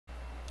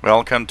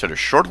Welcome to the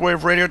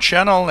Shortwave radio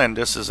channel, and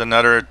this is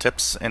another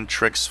tips and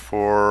tricks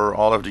for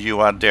all of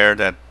you out there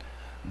that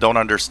don't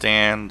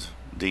understand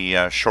the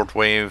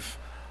shortwave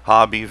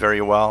hobby very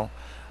well.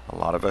 A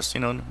lot of us,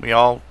 we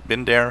all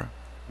been there,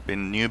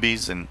 been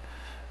newbies, and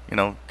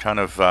kind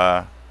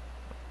of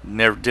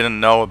never didn't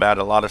know about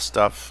a lot of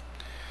stuff.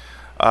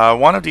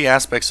 One of the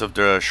aspects of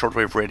the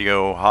shortwave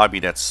radio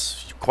hobby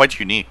that's quite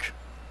unique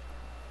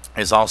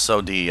is also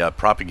the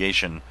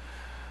propagation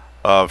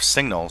of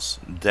signals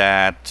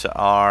that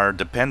are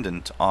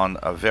dependent on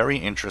a very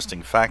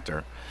interesting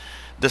factor,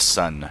 the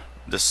sun.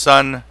 The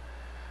sun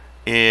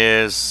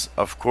is,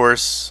 of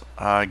course,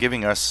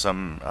 giving us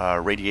some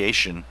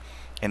radiation,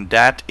 and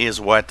that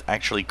is what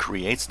actually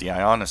creates the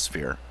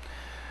ionosphere,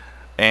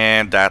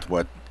 and that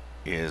what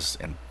is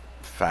in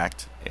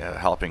fact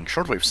helping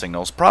shortwave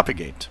signals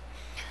propagate.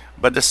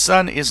 But the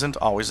sun isn't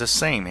always the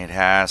same. It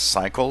has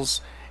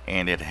cycles,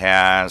 and it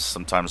has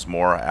sometimes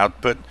more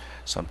output.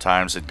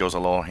 Sometimes it goes a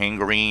little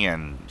hangry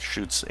and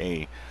shoots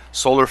a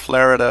solar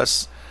flare at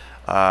us.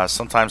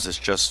 Sometimes it's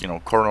just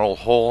coronal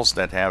holes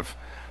that have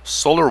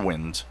solar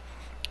wind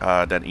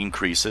that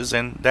increases,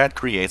 and that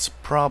creates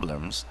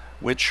problems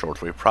with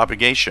shortwave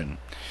propagation.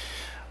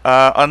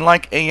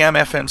 Unlike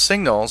AM/FM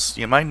signals,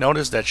 you might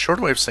notice that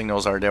shortwave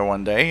signals are there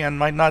one day and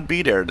might not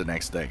be there the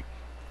next day.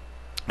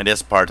 It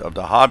is part of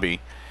the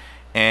hobby,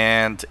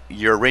 and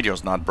your radio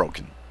is not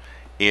broken.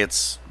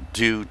 It's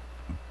due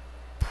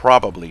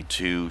probably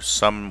to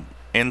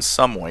in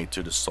some way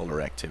to the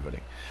solar activity.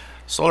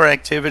 Solar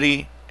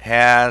activity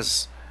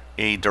has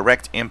a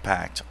direct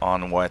impact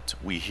on what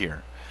we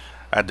hear.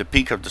 At the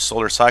peak of the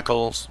solar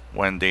cycles,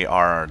 when the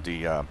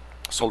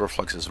solar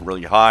flux is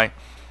really high,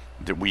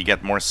 we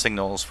get more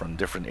signals from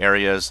different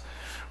areas.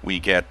 We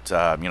get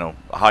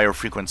higher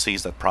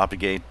frequencies that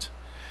propagate.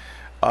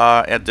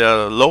 At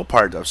the low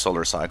part of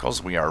solar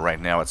cycles, we are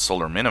right now at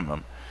solar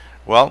minimum.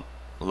 Well,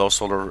 low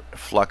solar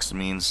flux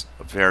means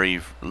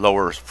very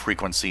lower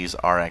frequencies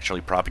are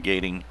actually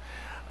propagating.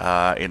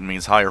 It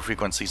means higher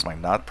frequencies might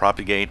not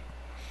propagate.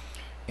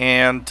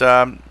 And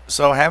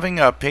so having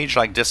a page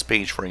like this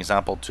page, for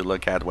example, to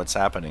look at what's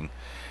happening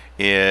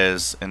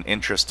is an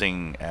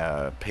interesting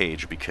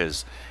page,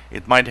 because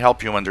it might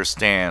help you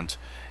understand.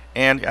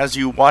 And as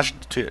you watch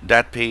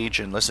that page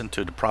and listen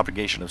to the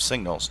propagation of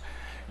signals,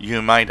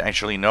 you might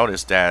actually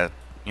notice that,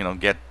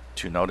 get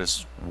to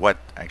notice what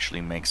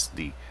actually makes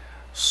the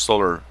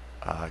solar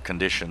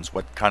conditions,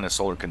 what kind of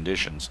solar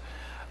conditions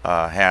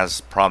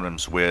has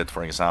problems with,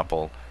 for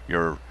example,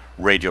 your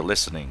radio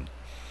listening.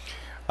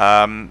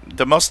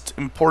 The most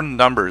important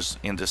numbers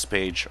in this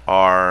page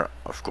are,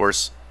 of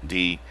course,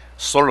 the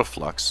solar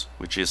flux,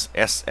 which is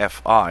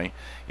SFI.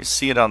 You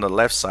see it on the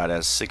left side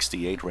as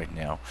 68 right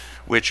now,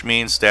 which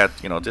means that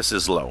this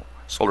is low.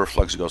 Solar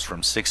flux goes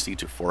from 60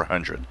 to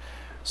 400.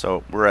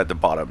 So we're at the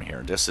bottom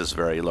here. This is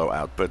very low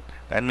output.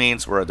 That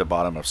means we're at the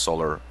bottom of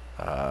solar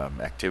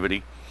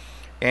activity,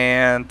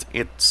 and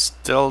it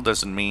still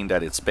doesn't mean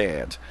that it's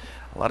bad.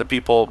 A lot of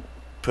people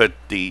put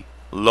the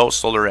low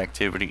solar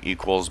activity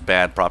equals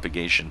bad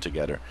propagation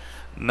together.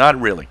 Not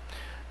really.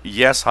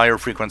 Yes, higher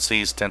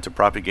frequencies tend to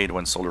propagate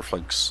when solar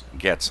flux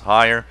gets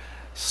higher.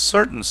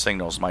 Certain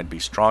signals might be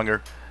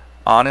stronger.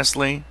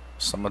 Honestly,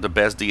 some of the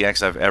best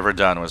DX I've ever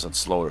done was at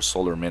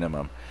solar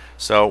minimum.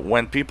 So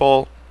when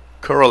people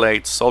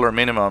correlate solar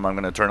minimum, I'm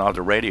going to turn off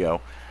the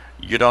radio,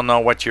 you don't know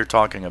what you're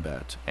talking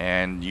about,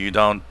 and you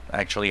don't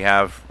actually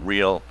have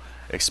real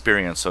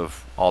experience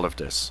of all of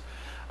this.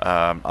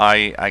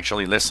 I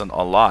actually listen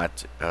a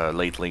lot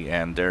lately,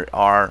 and there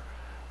are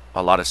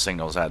a lot of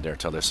signals out there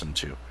to listen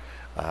to,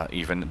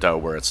 even though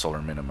we're at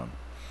solar minimum.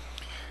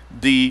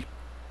 The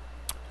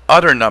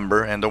other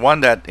number, and the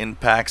one that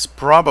impacts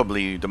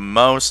probably the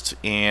most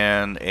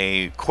in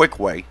a quick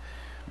way,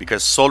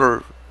 because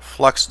solar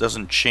flux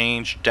doesn't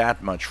change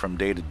that much from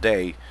day to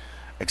day,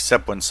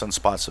 except when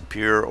sunspots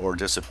appear or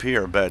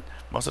disappear, but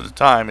most of the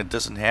time it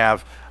doesn't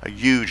have a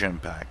huge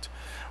impact.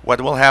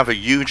 What will have a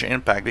huge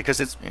impact, because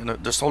it's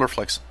the solar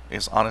flux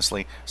is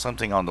honestly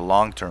something on the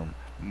long term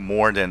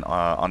more than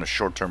on a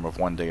short term of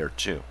one day or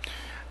two.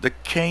 The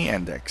K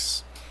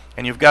index,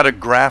 and you've got a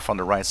graph on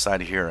the right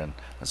side here, and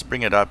let's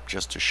bring it up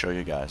just to show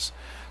you guys.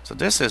 So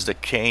this is the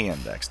K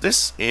index.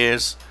 This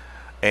is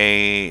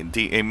a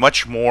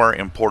much more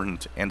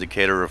important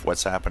indicator of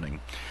what's happening.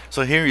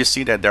 So here you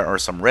see that there are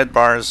some red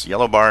bars,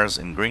 yellow bars,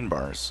 and green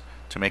bars.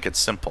 To make it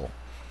simple,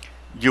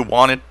 you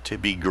want it to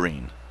be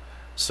green.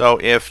 So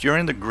if you're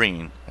in the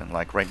green, and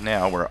like right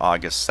now we're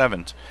August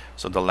 7th,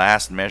 so the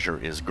last measure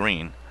is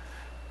green,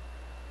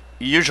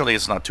 usually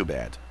it's not too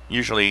bad.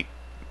 Usually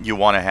you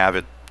want to have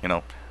it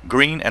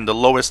green and the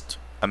lowest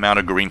amount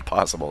of green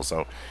possible.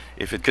 So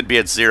if it could be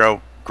at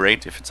 0,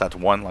 great. If it's at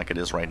 1 like it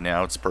is right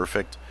now, it's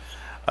perfect.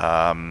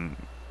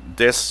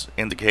 This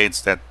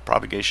indicates that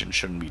propagation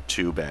shouldn't be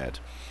too bad.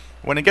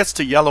 When it gets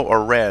to yellow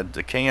or red,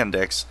 the K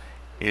index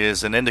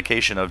is an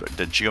indication of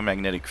the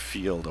geomagnetic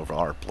field of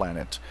our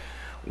planet.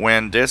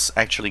 When this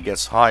actually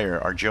gets higher,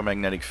 our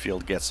geomagnetic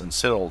field gets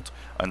unsettled,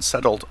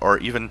 or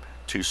even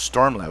to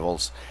storm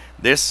levels.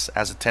 This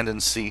has a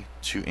tendency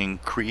to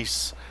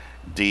increase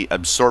the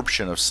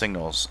absorption of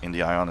signals in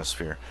the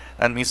ionosphere.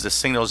 That means the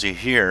signals you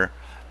hear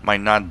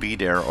might not be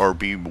there or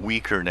be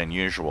weaker than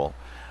usual.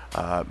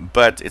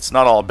 But it's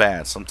not all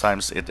bad.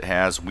 Sometimes it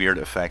has weird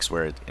effects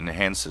where it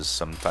enhances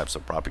some types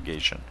of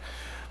propagation.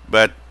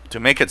 But to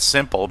make it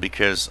simple,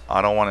 because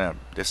I don't want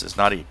to, this is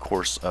not a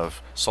course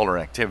of solar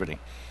activity,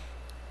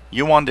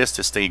 you want this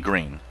to stay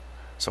green.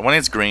 So when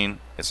it's green,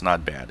 it's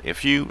not bad.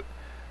 If you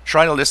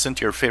try to listen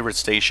to your favorite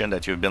station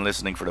that you've been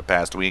listening for the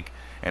past week,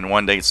 and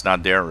one day it's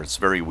not there or it's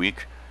very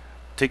weak,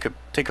 take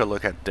a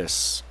look at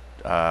this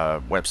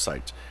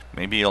website.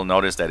 Maybe you'll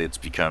notice that it's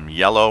become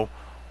yellow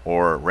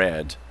or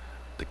red.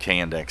 The K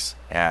index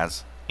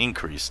has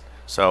increased.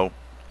 So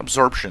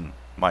absorption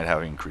might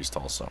have increased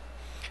also.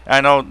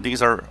 I know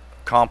these are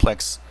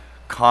complex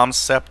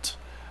concepts,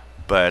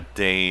 but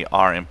they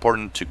are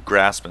important to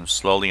grasp and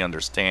slowly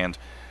understand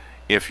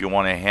if you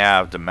want to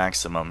have the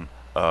maximum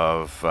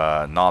of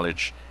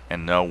knowledge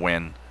and know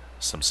when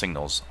some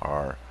signals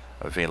are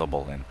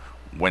available and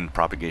when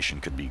propagation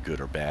could be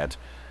good or bad.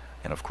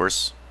 And of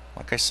course,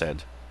 like I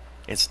said,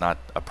 it's not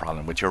a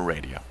problem with your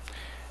radio.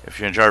 If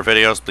you enjoy our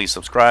videos, please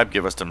subscribe,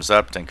 give us thumbs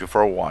up. Thank you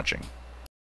for watching.